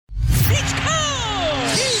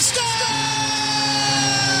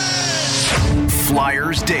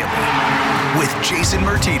Flyers Daily with Jason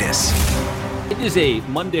Myrtetus. It is a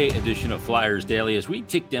Monday edition of Flyers Daily as we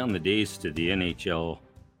tick down the days to the NHL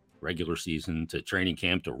regular season, to training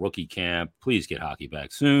camp, to rookie camp. Please get hockey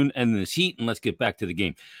back soon. And this heat, and let's get back to the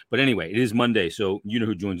game. But anyway, it is Monday, so you know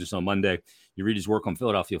who joins us on Monday. You read his work on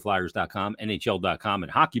PhiladelphiaFlyers.com, NHL.com,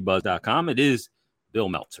 and HockeyBuzz.com. It is Bill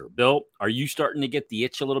Meltzer. Bill, are you starting to get the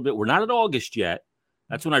itch a little bit? We're not at August yet.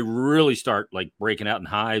 That's when I really start like breaking out in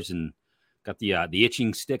hives and got the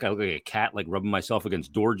itching stick. I look like a cat, like rubbing myself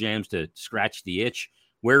against door jambs to scratch the itch.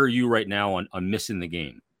 Where are you right now on missing the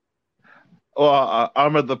game? Well,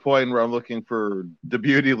 I'm at the point where I'm looking for the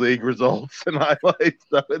Beauty League results and highlights.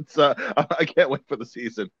 So it's I can't wait for the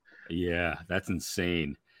season. Yeah, that's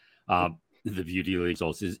insane. The Beauty League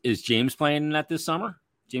results. Is James playing in that this summer?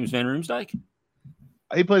 James Van Riemsdyk?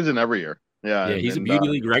 He plays in every year. Yeah, he's a Beauty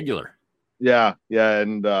League regular. Yeah,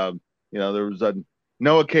 and there was a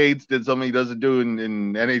Noah Cates did something he doesn't do in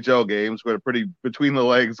NHL games, but a pretty between the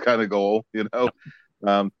legs kind of goal. It's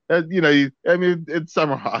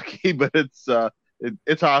summer hockey, but it's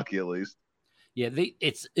hockey at least. Yeah,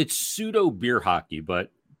 it's pseudo beer hockey,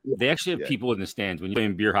 but they actually have people in the stands. When you're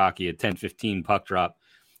playing beer hockey at 10-15 puck drop,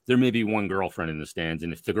 there may be one girlfriend in the stands,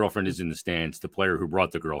 and if the girlfriend is in the stands, the player who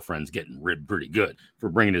brought the girlfriend's getting ribbed pretty good for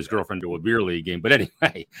bringing his girlfriend to a beer league game. But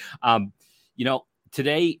anyway,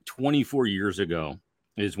 today, 24 years ago,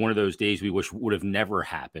 is one of those days we wish would have never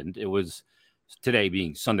happened. It was today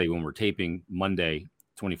being Sunday when we're taping, Monday,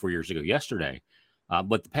 24 years ago yesterday.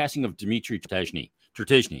 But the passing of Dmitry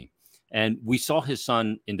Trotizny, and we saw his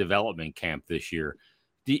son in development camp this year.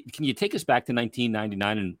 Can you take us back to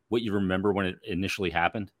 1999 and what you remember when it initially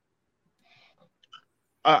happened?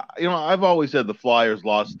 I've always said the Flyers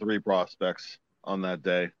lost 3 prospects on that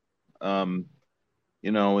day. And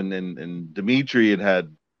Dmitry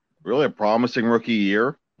had really a promising rookie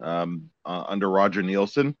year under Roger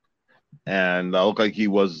Nielsen, and looked like he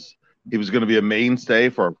was going to be a mainstay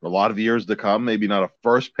for a lot of years to come. Maybe not a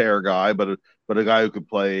first pair guy, but a guy who could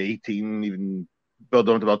play 18, even build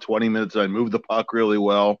up to about 20 minutes and move the puck really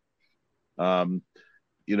well. And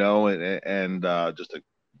just a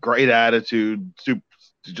great attitude,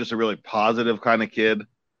 just a really positive kind of kid.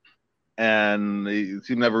 And he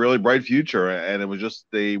seemed to have a really bright future. And it was just,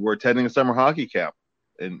 they were attending a summer hockey camp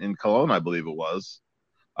in Cologne, I believe it was.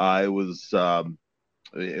 It was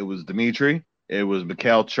Dmitry, it was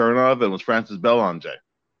Mikhail Chernov, and it was Francis Belanger.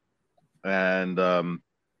 And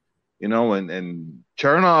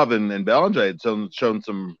Chernov and Belanger had shown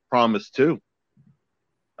some promise too.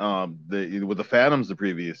 With the Phantoms the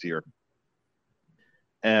previous year.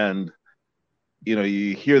 And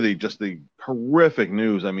you hear the horrific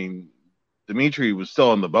news. I mean, Dmitry was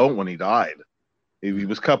still on the boat when he died. He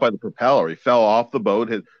was cut by the propeller. He fell off the boat.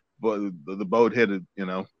 The boat hit it.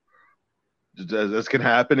 As can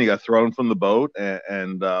happen, he got thrown from the boat,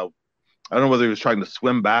 and I don't know whether he was trying to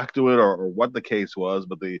swim back to it or what the case was,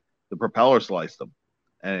 but the propeller sliced him,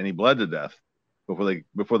 and he bled to death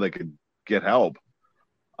before they could get help.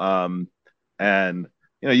 You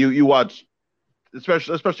watch,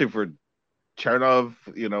 especially for Chernov,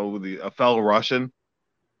 a fellow Russian.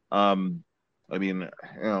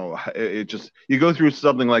 It just, you go through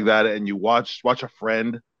something like that and you watch a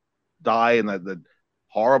friend die in that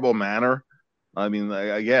horrible manner.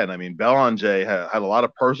 Belanger had a lot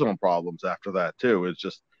of personal problems after that too. It's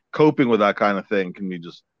just coping with that kind of thing can be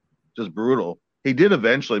just brutal. He did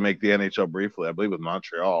eventually make the NHL briefly, I believe, with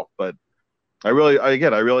Montreal, but I really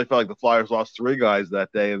felt like the Flyers lost 3 guys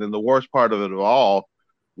that day. And then the worst part of it all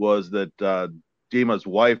was that Dima's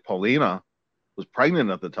wife, Paulina, was pregnant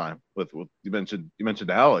at the time with you mentioned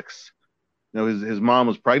Alex. His mom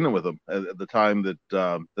was pregnant with him at the time that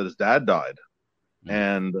his dad died.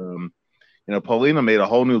 And Paulina made a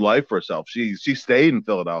whole new life for herself. She stayed in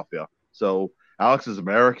Philadelphia. So Alex is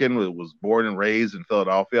American, was born and raised in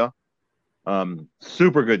Philadelphia.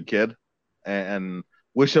 Super good kid, and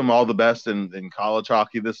wish him all the best in college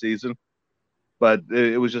hockey this season. But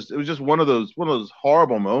it was just one of those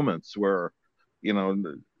horrible moments where,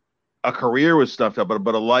 a career was stuffed up,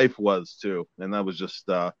 but a life was too. And that was just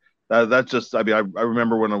I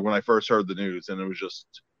remember when I first heard the news, and it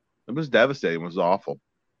was devastating. It was awful.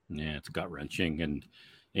 Yeah, it's gut wrenching. And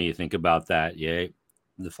you think about that. Yeah,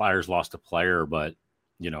 the Flyers lost a player, but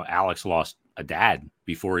Alex lost a dad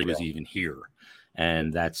before he was even here.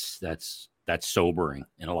 And that's sobering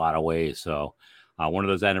in a lot of ways. So one of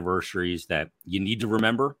those anniversaries that you need to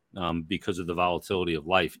remember because of the volatility of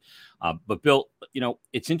life. But Bill,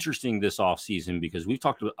 it's interesting this offseason because we've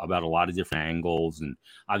talked about a lot of different angles, and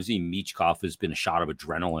obviously Michkov has been a shot of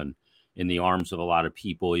adrenaline in the arms of a lot of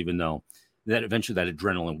people, even though that eventually that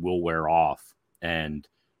adrenaline will wear off. and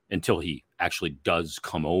until he actually does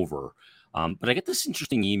come over. But I get this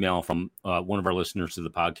interesting email from one of our listeners to the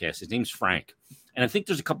podcast. His name's Frank. And I think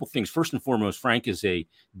there's a couple things. First and foremost, Frank is a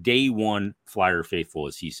day one Flyer faithful,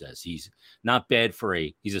 as he says. He's not bad for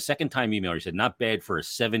he's a second-time emailer. He said, not bad for a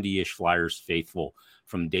 70-ish Flyers faithful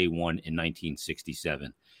from day one in 1967.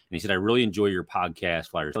 And he said, I really enjoy your podcast.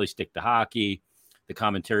 Flyers really stick to hockey, the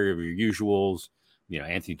commentary of your usuals,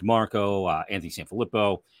 Anthony DeMarco, Anthony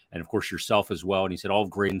Sanfilippo, and of course yourself as well. And he said, all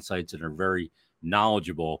great insights and are very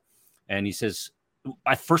knowledgeable. And he says,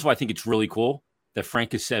 first of all, I think it's really cool that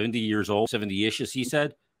Frank is 70 years old, 70-ish, as he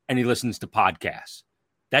said, and he listens to podcasts.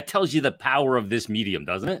 That tells you the power of this medium,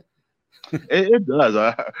 doesn't it? It does.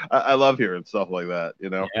 I love hearing stuff like that.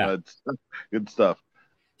 Yeah. It's good stuff.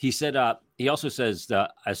 He said, he also says,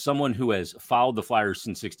 as someone who has followed the Flyers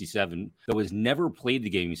since 67, though has never played the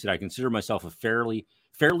game, he said, I consider myself a fairly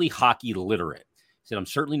hockey literate. He said, I'm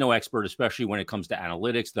certainly no expert, especially when it comes to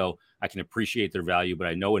analytics, though I can appreciate their value, but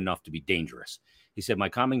I know enough to be dangerous. He said, my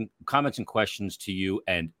comments and questions to you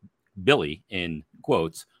and Billy, in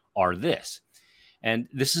quotes, are this. And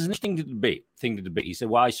this is an interesting thing to debate. He said,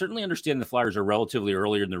 well, I certainly understand the Flyers are relatively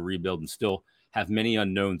earlier in the rebuild and still have many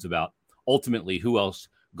unknowns about ultimately who else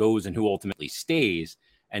goes and who ultimately stays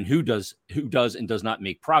and who does and does not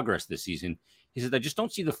make progress this season. He said, I just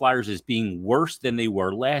don't see the Flyers as being worse than they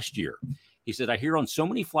were last year. He said, I hear on so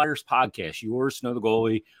many Flyers podcasts, yours, Snow the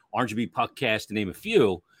Goalie, Orange Beat Puckcast, to name a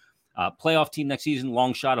few, playoff team next season,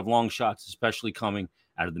 long shot of long shots, especially coming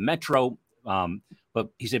out of the Metro. But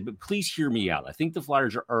he said, but please hear me out. I think the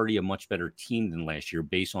Flyers are already a much better team than last year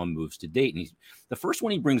based on moves to date. And the first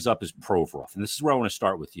one he brings up is Provorov. And this is where I want to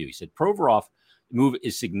start with you. He said, Provorov move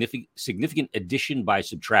is significant addition by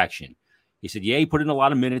subtraction. He said, yeah, he put in a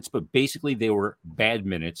lot of minutes, but basically they were bad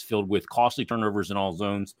minutes filled with costly turnovers in all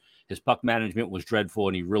zones. His puck management was dreadful,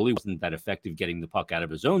 and he really wasn't that effective getting the puck out of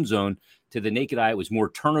his own zone. To the naked eye, it was more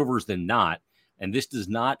turnovers than not, and this does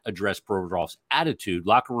not address Provorov's attitude,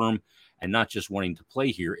 locker room, and not just wanting to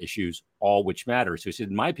play here issues, all which matter. So he said,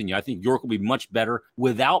 in my opinion, I think York will be much better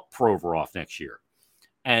without Provorov next year.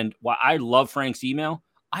 And while I love Frank's email,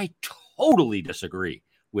 I totally disagree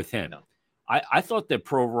with him. No. I thought that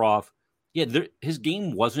Provorov, his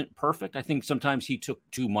game wasn't perfect. I think sometimes he took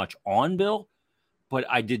too much on Bill, but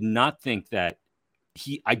I did not think that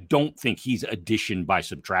I don't think he's addition by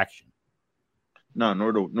subtraction. No,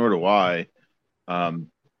 nor do I.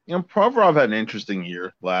 Provorov had an interesting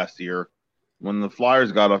year last year when the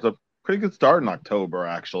Flyers got off to a pretty good start in October,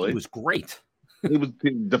 actually. It was great. He was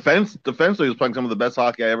defensively, he was playing some of the best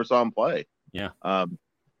hockey I ever saw him play. Yeah.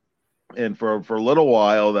 And for a little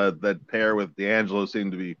while, that pair with D'Angelo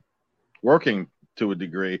seemed to be working to a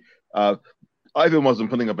degree. Ivan wasn't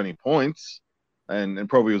putting up any points, and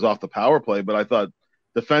Provi was off the power play, but I thought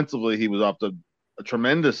defensively he was off to a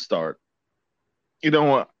tremendous start.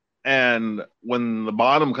 And when the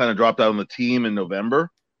bottom kind of dropped out on the team in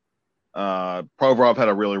November, Provorov had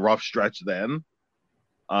a really rough stretch then.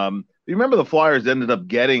 You remember the Flyers ended up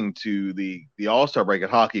getting to the All-Star break at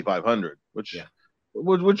Hockey 500, which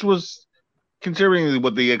was, considering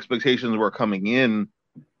what the expectations were coming in,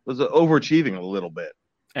 was overachieving a little bit.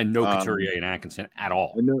 And no Couturier and Atkinson at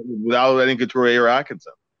all. Without any Couturier or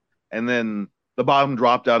Atkinson. And then the bottom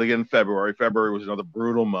dropped out again in February. February was another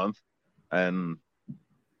brutal month. And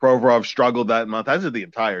Provorov struggled that month, as did the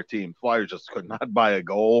entire team. Flyers just could not buy a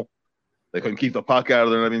goal. They couldn't keep the puck out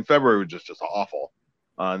of there. I mean, February was just awful.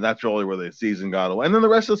 And that's really where the season got away. And then the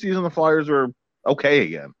rest of the season, the Flyers were okay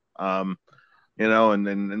again. And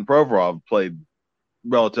Provorov played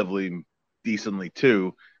relatively decently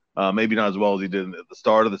too. Maybe not as well as he did at the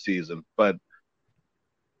start of the season, but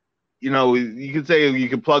you could say you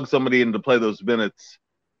could plug somebody in to play those minutes.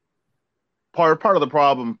 Part of the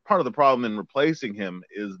problem in replacing him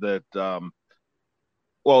is that,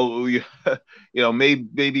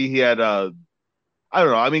 maybe he had I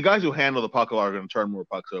don't know. I mean, guys who handle the puck are going to turn more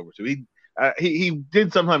pucks over. So he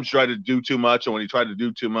did sometimes try to do too much, and when he tried to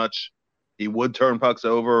do too much, he would turn pucks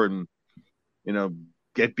over and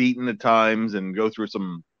get beaten at times and go through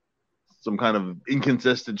some kind of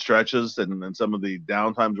inconsistent stretches, and some of the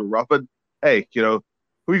downtimes were rough. But hey, who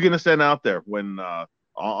are you going to send out there when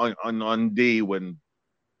on D when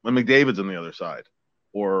McDavid's on the other side,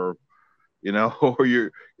 or or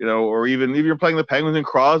even if you're playing the Penguins and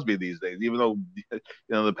Crosby these days, even though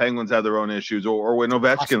the Penguins have their own issues, or when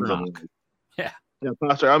Ovechkin's on the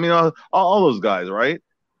Pasternak. I mean, all those guys, right?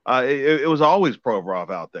 It was always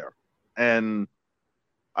Provorov out there, and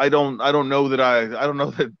I don't know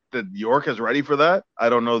that York is ready for that. I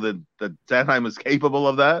don't know that Sanheim is capable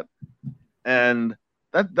of that, and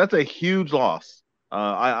that's a huge loss.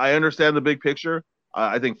 I understand the big picture.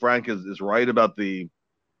 I think Frank is right about the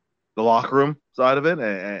locker room side of it,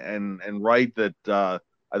 and right that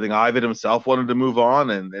I think Ivan himself wanted to move on,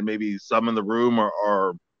 and maybe some in the room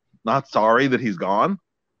are not sorry that he's gone,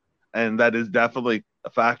 and that is definitely a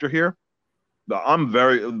factor here. But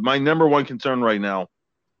my number one concern right now.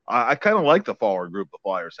 I kind of like the forward group the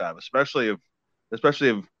Flyers have, especially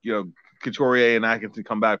if Couturier and Atkinson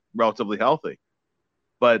come back relatively healthy.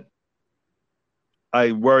 But I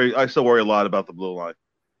still worry a lot about the blue line,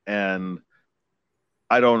 and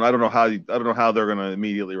I don't know how they're going to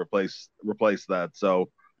immediately replace that. So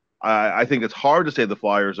I think it's hard to say the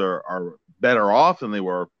Flyers are better off than they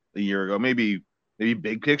were a year ago. Maybe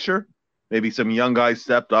big picture, maybe some young guys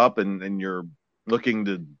stepped up, and you're looking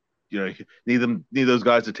to need those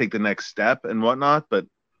guys to take the next step and whatnot. But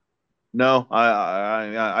no,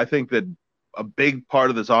 I think that a big part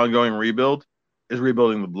of this ongoing rebuild is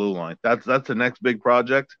rebuilding the blue line. That's the next big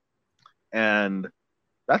project, and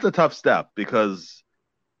that's a tough step because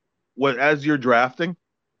as you're drafting,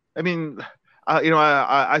 I mean,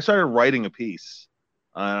 I started writing a piece.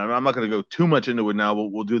 I'm not going to go too much into it now.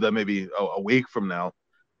 We'll do that maybe a week from now.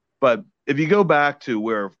 But if you go back to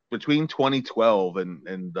where between 2012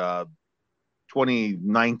 and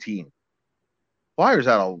 2019, Flyers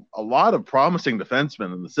had a lot of promising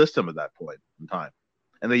defensemen in the system at that point in time,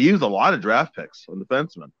 and they used a lot of draft picks on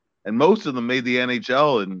defensemen, and most of them made the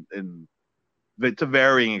NHL in to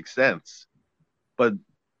varying extents. But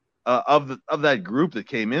of that group that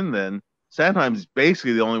came in, then Sanheim's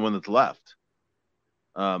basically the only one that's left.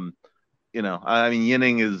 I mean,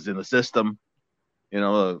 Yinning is in the system.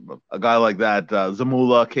 A guy like that,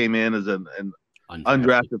 Zamula came in as an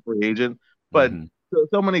undrafted free agent, but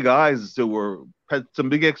so many guys who had some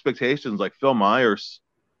big expectations, like Phil Myers,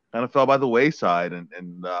 kind of fell by the wayside, and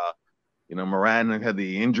Moran had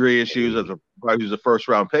the injury issues as a first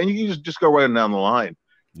round pick. You can just go right down the line.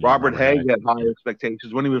 Yeah, Robert Haig had higher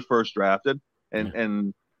expectations when he was first drafted,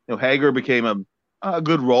 and Hager became a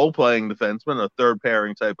good role playing defenseman, a third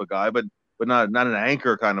pairing type of guy, but not an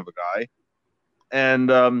anchor kind of a guy. And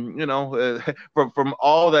from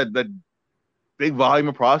all that big volume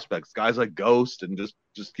of prospects, guys like Ghost, and just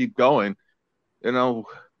keep going.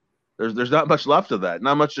 There's not much left of that,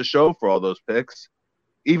 not much to show for all those picks,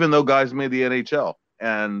 even though guys made the NHL.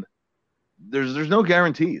 And there's no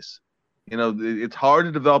guarantees. It's hard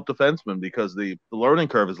to develop defensemen because the learning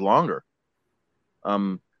curve is longer.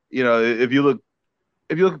 If you look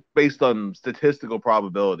based on statistical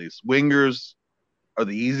probabilities, wingers are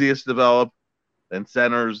the easiest to develop, and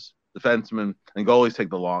centers, defensemen, and goalies take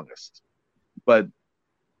the longest. But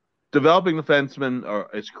developing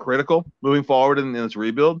defensemen is critical moving forward in this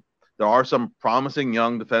rebuild. There are some promising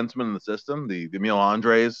young defensemen in the system. The Emil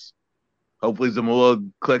Andres. Hopefully Zamula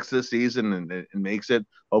clicks this season and makes it.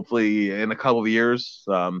 Hopefully in a couple of years,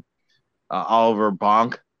 Oliver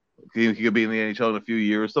Bonk, he could be in the NHL in a few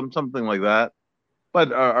years, something like that.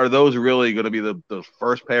 But are those really going to be those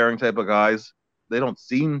first pairing type of guys? They don't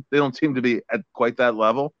seem to be at quite that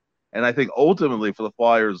level. And I think ultimately for the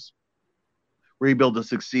Flyers rebuild to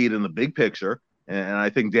succeed in the big picture, and I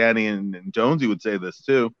think Danny and Jonesy would say this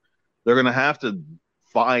too, they're going to have to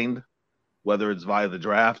find, whether it's via the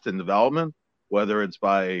draft and development, whether it's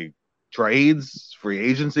by trades, free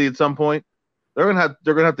agency at some point, they're going to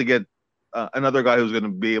have to get another guy who's going to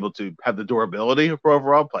be able to have the durability for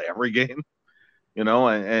overall, play every game,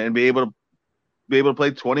 and be able to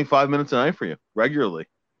play 25 minutes a night for you regularly.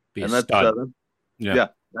 Be and that's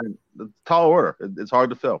tall order. It's hard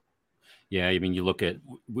to fill. Yeah, I mean, you look at,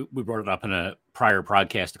 we brought it up in a prior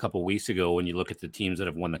podcast a couple of weeks ago, when you look at the teams that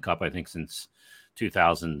have won the Cup, I think since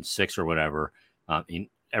 2006 or whatever,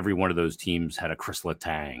 every one of those teams had a Chris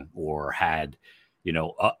Letang, or had,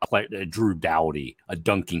 a Drew Doughty, a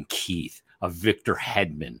Duncan Keith, a Victor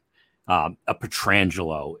Hedman, a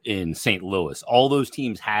Pietrangelo in St. Louis. All those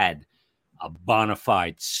teams had a bona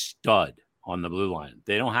fide stud on the blue line.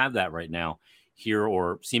 They don't have that right now here,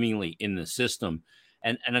 or seemingly in the system.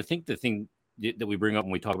 And I think the thing that we bring up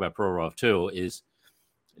when we talk about Provorov too is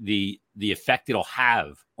the effect it'll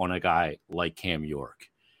have on a guy like Cam York.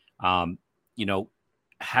 Having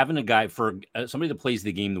a guy, for somebody that plays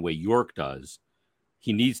the game the way York does,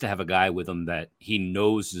 he needs to have a guy with him that he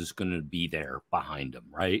knows is going to be there behind him,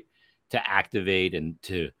 right? To activate and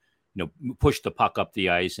to, push the puck up the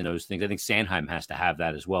ice and those things. I think Sanheim has to have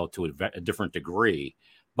that as well, to a different degree.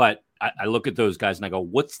 But I look at those guys and I go,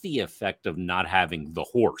 what's the effect of not having the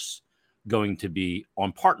horse going to be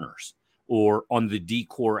on partners or on the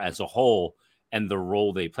D-core as a whole and the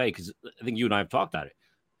role they play? Because I think you and I have talked about it.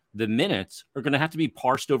 The minutes are going to have to be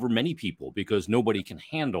parsed over many people because nobody can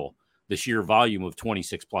handle the sheer volume of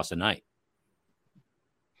 26 plus a night.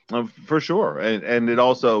 For sure. And it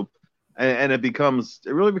also, and it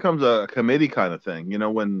really becomes a committee kind of thing.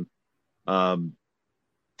 When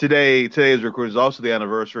today is recorded is also the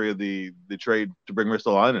anniversary of the trade to bring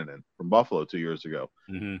Ristolainen in from Buffalo 2 years ago.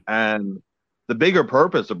 Mm-hmm. And the bigger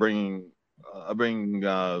purpose of bringing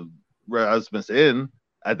Rasmus in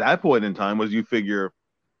at that point in time was you figure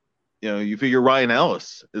Ryan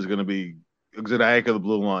Ellis is going to anchor the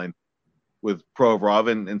blue line with Provorov,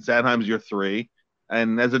 and Sandheim's your 3.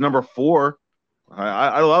 And as a number 4,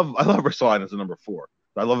 I love Ristolainen as a number 4.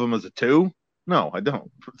 I love him as a 2. No, I don't.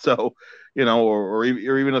 So, or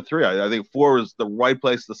even a 3. I think 4 is the right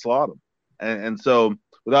place to slot him. And so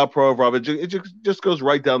without Provorov, it just goes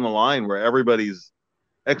right down the line where everybody's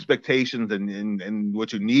expectations and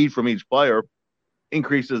what you need from each player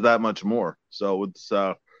increases that much more. So it's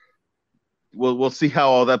we'll see how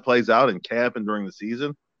all that plays out in camp and during the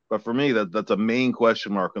season. But for me, that's a main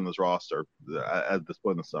question mark on this roster at this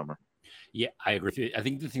point in the summer. Yeah, I agree. I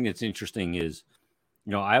think the thing that's interesting is,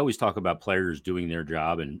 I always talk about players doing their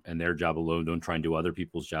job and their job alone. Don't try and do other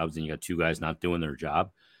people's jobs. And you got 2 guys not doing their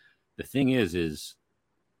job. The thing is,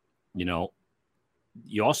 you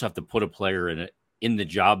also have to put a player in the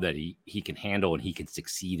job that he can handle and he can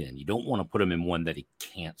succeed in. You don't want to put him in one that he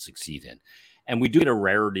can't succeed in. And we do get a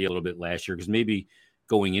rarity a little bit last year because maybe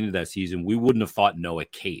going into that season, we wouldn't have thought Noah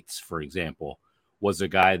Cates, for example, was a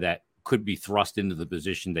guy that could be thrust into the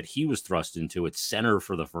position that he was thrust into at center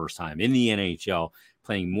for the first time in the NHL,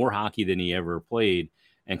 playing more hockey than he ever played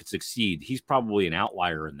and could succeed. He's probably an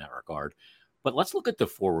outlier in that regard. But let's look at the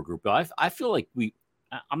forward group. I feel like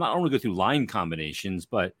I'm not only go through line combinations,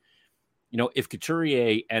 but if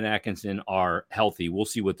Couturier and Atkinson are healthy, we'll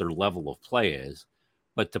see what their level of play is.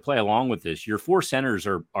 But to play along with this, your 4 centers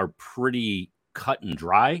are pretty cut and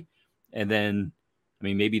dry. And then,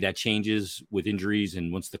 maybe that changes with injuries.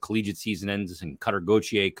 And once the collegiate season ends and Cutter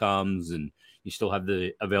Gauthier comes and you still have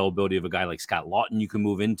the availability of a guy like Scott Lawton, you can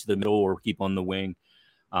move into the middle or keep on the wing.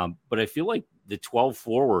 But I feel like the 12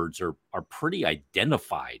 forwards are pretty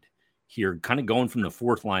identified here, kind of going from the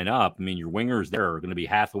 4th line up. Your wingers there are going to be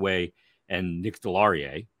Hathaway and Nick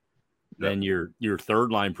Delarier. Yep. Then your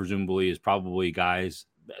 3rd line presumably is probably guys.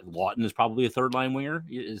 Lawton is probably a 3rd line winger.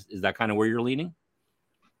 Is that kind of where you're leaning?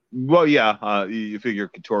 Well, yeah. You figure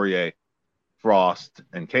Couturier, Frost,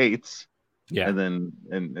 and Cates. Yeah. And then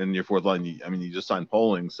and your 4th line, you just signed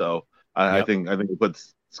Poling, so I think it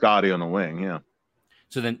puts Scotty on the wing. Yeah.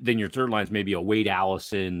 So then your 3rd line is maybe a Wade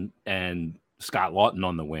Allison and Scott Lawton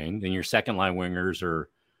on the wing. Then your 2nd line wingers are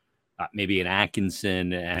maybe an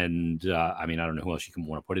Atkinson and I don't know who else you can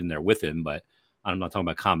want to put in there with him, but I'm not talking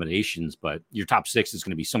about combinations. But your top 6 is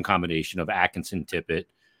going to be some combination of Atkinson, Tippett,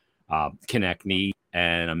 Konechny,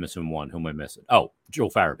 and I'm missing one. Who am I missing? Oh, Joe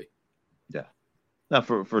Farabee. Yeah, no,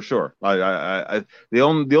 for sure. I the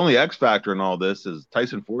only X factor in all this is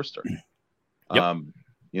Tyson Forster. Yep.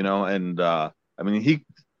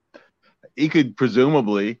 He could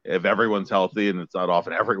presumably, if everyone's healthy, and it's not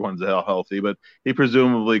often everyone's healthy, but he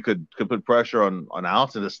presumably could put pressure on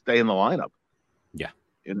Allison to stay in the lineup. Yeah,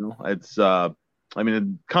 it's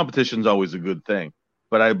competition's always a good thing,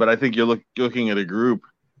 but I think you're looking at a group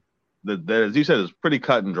that, as you said, is pretty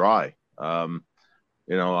cut and dry. I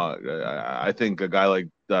think a guy like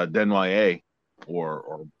Desnoyers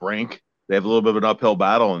or Brink, they have a little bit of an uphill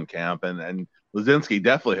battle in camp, and Lazinski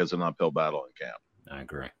definitely has an uphill battle in camp. I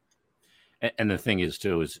agree. And the thing is,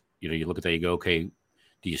 too, is, you look at that, you go, okay,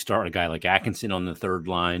 do you start a guy like Atkinson on the 3rd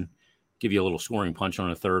line, give you a little scoring punch on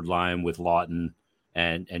the 3rd line with Lawton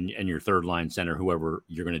and your 3rd line center, whoever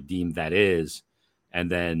you're going to deem that is. And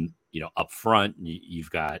then, up front, you've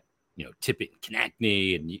got, Tippett and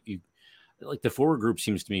Konechny, and you like the forward group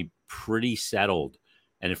seems to me pretty settled.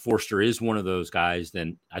 And if Forster is one of those guys,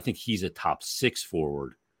 then I think he's a top 6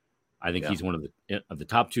 forward. I think he's one of the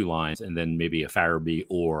top 2 lines, and then maybe a Farabee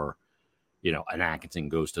or an Atkinson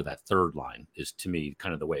goes to that 3rd line is, to me,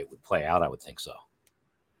 kind of the way it would play out. I would think so.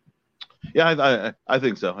 Yeah, I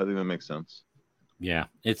think so. I think that makes sense. Yeah,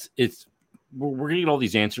 we're getting all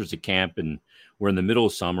these answers at camp, and we're in the middle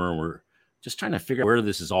of summer, and we're just trying to figure out where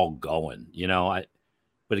this is all going.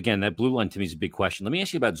 But again, that blue line to me is a big question. Let me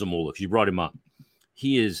ask you about Zamula, because you brought him up.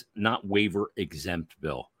 He is not waiver exempt,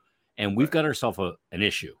 Bill, and we've got ourselves an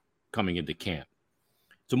issue coming into camp.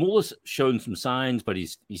 Zamula's shown some signs, but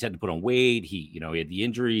he's had to put on weight. He had the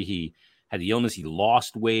injury, he had the illness, he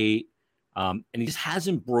lost weight, and he just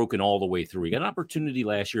hasn't broken all the way through. He got an opportunity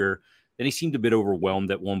last year, then he seemed a bit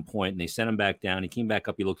overwhelmed at one point, and they sent him back down. He came back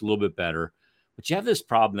up, he looked a little bit better. But you have this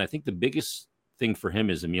problem. I think the biggest thing for him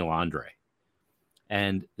is Emil Andre.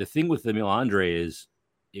 And the thing with Emil Andre is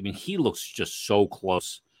I mean, he looks just so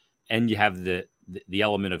close. And you have the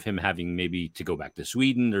element of him having maybe to go back to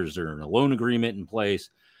Sweden. There's a loan agreement in place.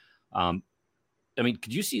 I mean,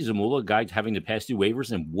 could you see Zamula, guy having to pass through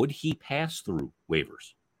waivers, and would he pass through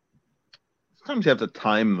waivers? Sometimes you have to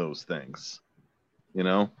time those things, you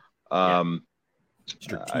know?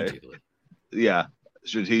 Strategically.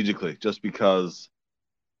 Strategically, just because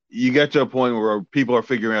you get to a point where people are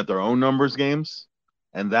figuring out their own numbers games,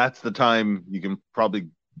 and that's the time you can probably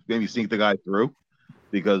maybe sneak the guy through,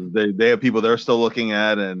 because they have people they're still looking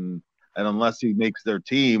at, and unless he makes their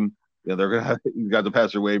team, they're gonna have, you got to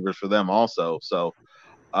pass your waivers for them also. So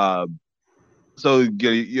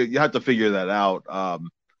you have to figure that out.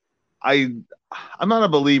 I'm not a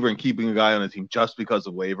believer in keeping a guy on a team just because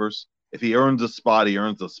of waivers. If he earns a spot, he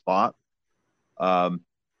earns a spot. And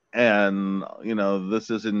this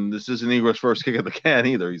isn't Igor's first kick at the can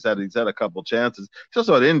either. He's had a couple chances. He's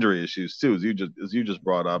also had injury issues too, as you just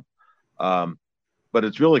brought up. But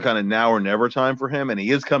it's really kind of now or never time for him, and he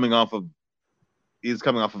is coming off of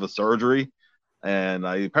a surgery, and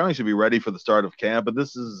I apparently should be ready for the start of camp. But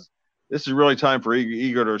this is really time for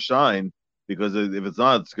Igor to shine, because if it's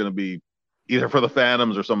not, it's going to be either for the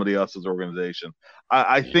Phantoms or somebody else's organization.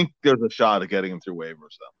 I think there's a shot at getting him through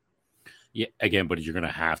waivers, though. Yeah, again, but you're going to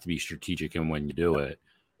have to be strategic in when you do it.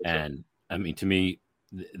 And I mean, to me,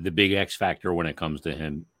 the big X factor when it comes to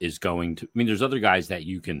him is going to. I mean, there's other guys that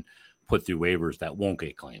you can put through waivers that won't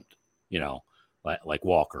get claimed, like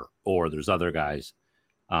Walker, or there's other guys.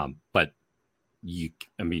 But they're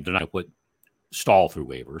not going to put Stahl through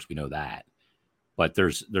waivers. We know that. But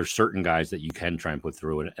there's certain guys that you can try and put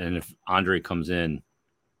through it. And if Andre comes in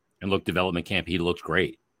and look development camp, he looked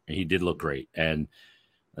great. And he did look great. And,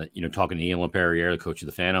 talking to Ian LaPerriere, the coach of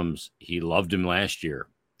the Phantoms, he loved him last year.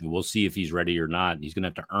 We'll see if he's ready or not. He's going to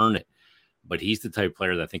have to earn it. But he's the type of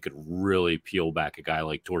player that I think could really peel back a guy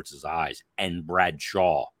like Torts' eyes, and Brad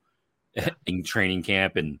Shaw in training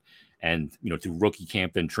camp and through rookie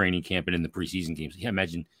camp and training camp and in the preseason games. Yeah,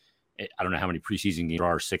 imagine, I don't know how many preseason games there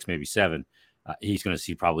are, 6, maybe 7. He's going to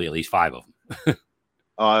see probably at least 5 of them.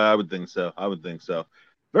 I would think so.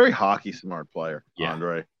 Very hockey smart player, yeah.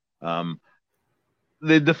 Andre.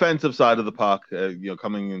 The defensive side of the puck,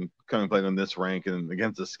 coming playing on this rank and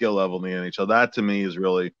against the skill level in the NHL, that to me is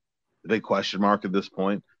really the big question mark at this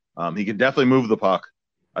point. He can definitely move the puck.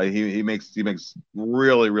 He makes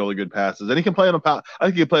really, really good passes, and he can play on I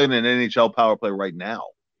think he can play in an NHL power play right now.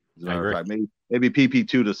 As a matter of fact, maybe PP2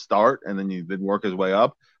 to start, and then work his way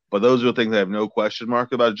up. But those are the things I have no question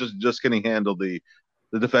mark about. Just can he handle the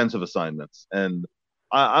defensive assignments? And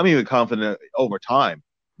I'm even confident over time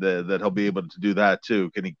that he'll be able to do that too.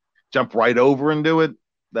 Can he jump right over and do it?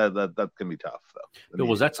 That can be tough, though. Bill,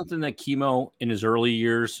 was that something that Chemo in his early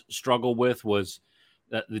years struggled with? Was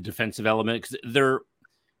the defensive element? Because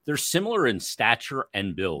they're similar in stature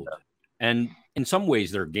and build, and in some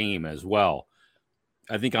ways their game as well.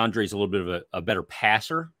 I think Andre's a little bit of a better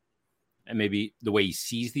passer, and maybe the way he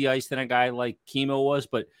sees the ice than a guy like Chemo was.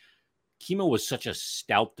 But Chemo was such a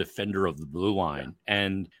stout defender of the blue line,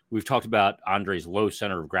 and we've talked about Andre's low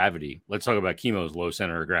center of gravity. Let's talk about Chemo's low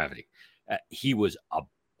center of gravity. He was a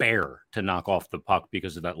bear to knock off the puck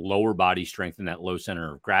because of that lower body strength and that low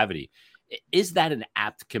center of gravity. Is that an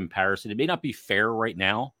apt comparison? It may not be fair right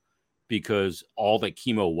now because all that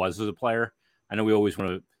Chemo was as a player. I know we always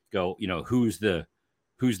want to go, who's the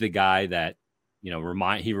guy that,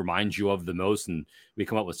 he reminds you of the most, and we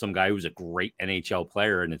come up with some guy who's a great NHL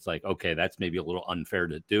player, and it's like, okay, that's maybe a little unfair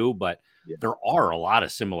to do, but there are a lot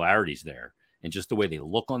of similarities there, and just the way they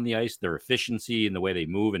look on the ice, their efficiency, and the way they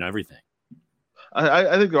move, and everything.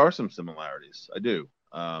 I think there are some similarities. I do,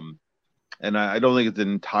 and I don't think it's an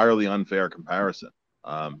entirely unfair comparison.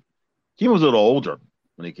 Chemo was a little older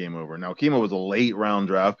when he came over. Now, Chemo was a late round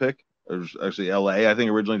draft pick. It was actually LA, I think,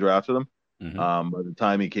 originally drafted him. Mm-hmm. By the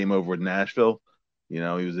time he came over with Nashville, he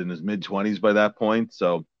was in his mid-20s by that point.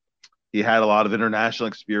 So he had a lot of international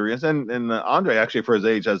experience. And Andre, actually, for his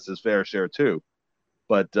age, has his fair share too.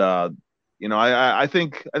 But, I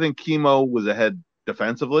think Chemo was ahead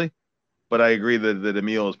defensively. But I agree that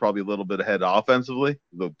Emil is probably a little bit ahead offensively,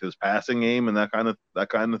 his passing game and that kind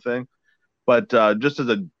of thing. But just as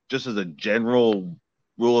a general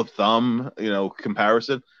rule of thumb,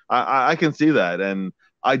 comparison, I can see that. And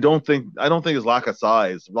I don't think his lack of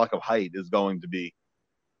size, lack of height is going to be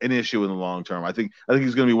an issue in the long term. I think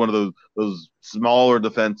he's going to be one of those smaller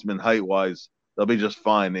defensemen height wise. They'll be just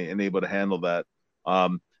fine and able to handle that.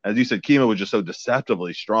 As you said, Chemo was just so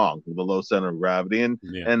deceptively strong with the low center of gravity, and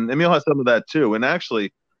Emil has some of that too. And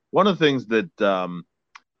actually, one of the things that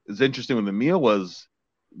is interesting with Emil was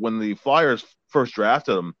when the Flyers first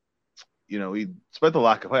drafted him, despite the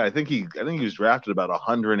lack of height, I think he was drafted about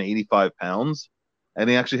 185 pounds, and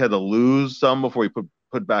he actually had to lose some before he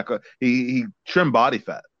put back. He trimmed body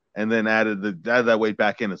fat and then added that weight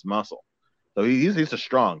back in as muscle. So he's a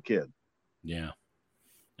strong kid. Yeah,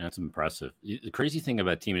 that's impressive. The crazy thing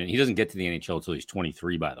about Team, he doesn't get to the NHL until he's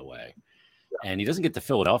 23, by the way, and he doesn't get to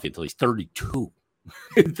Philadelphia until he's 32.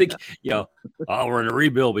 Think, we're in a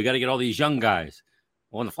rebuild. We got to get all these young guys.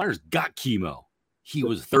 Well, when the Flyers got Chemo, he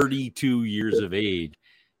was 32 years of age,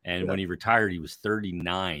 and when he retired, he was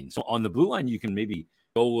 39. So on the blue line, you can maybe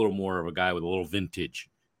go a little more of a guy with a little vintage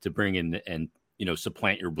to bring in and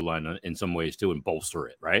supplant your blue line in some ways too and bolster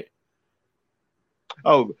it, right?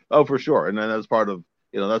 Oh, for sure. And then that's part of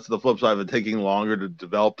that's the flip side of it taking longer to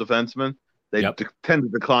develop defensemen. They tend to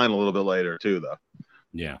decline a little bit later too, though.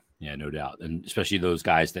 Yeah, no doubt, and especially those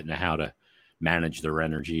guys that know how to manage their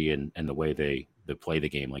energy and the way they play the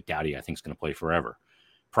game. Like Doughty, I think is going to play forever.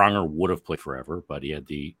 Pronger would have played forever, but he had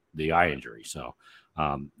the eye injury, so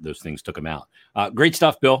those things took him out. Great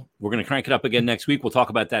stuff, Bill. We're going to crank it up again next week. We'll talk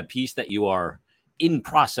about that piece that you are in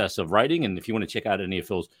process of writing, and if you want to check out any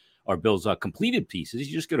of Bill's completed pieces,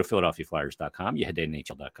 you just go to PhiladelphiaFlyers.com, you head to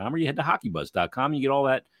NHL.com, or you head to HockeyBuzz.com. You get all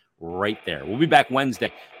that right there. We'll be back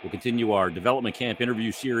Wednesday. We'll continue our development camp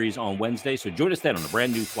interview series on Wednesday, so join us then on the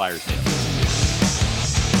brand new Flyers Nation.